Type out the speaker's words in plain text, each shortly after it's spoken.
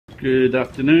Good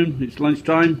afternoon, it's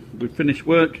lunchtime, we've finished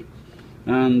work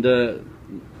and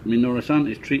Minoru-san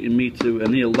is treating me to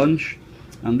an eel lunch,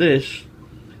 and this,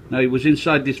 now it was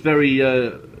inside this very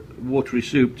watery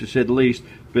soup to say the least,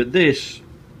 but this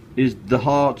is the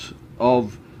heart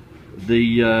of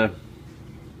the,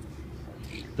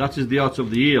 that is the heart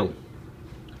of the eel,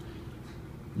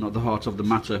 not the heart of the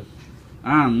matter.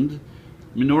 And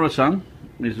Minoru-san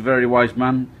is a very wise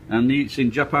man, and it's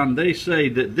in Japan. They say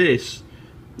that this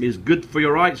is good for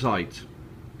your eyesight,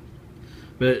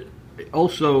 but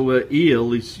also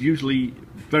eel is usually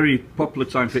very popular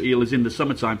time for eel is in the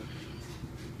summertime,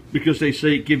 because they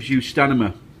say it gives you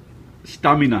stamina,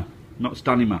 not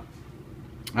stamina.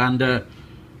 And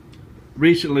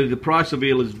recently the price of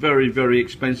eel is very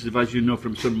expensive, as you know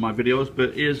from some of my videos,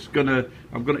 but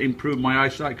I'm gonna improve my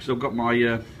eyesight because I've got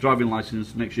my driving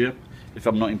license next year if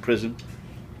I'm not in prison.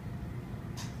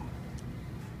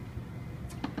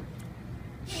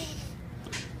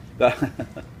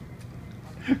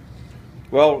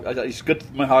 Well, it's good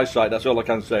for my eyesight, that's all I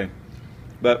can say.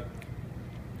 But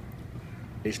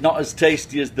it's not as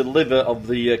tasty as the liver of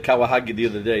the Kawahagi the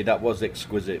other day. That was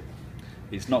exquisite.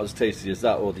 It's not as tasty as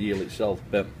that or the eel itself,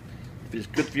 but if it's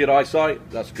good for your eyesight,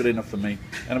 that's good enough for me.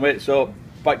 Anyway, so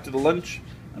back to the lunch,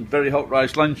 and very hot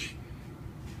rice lunch.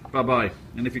 Bye bye.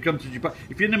 And if you come to Japan,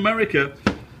 if you're in America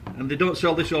and they don't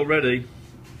sell this already,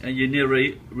 and you're near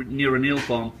an eel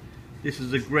farm, this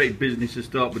is a great business to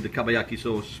start with the kabayaki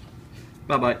sauce.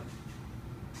 Bye bye.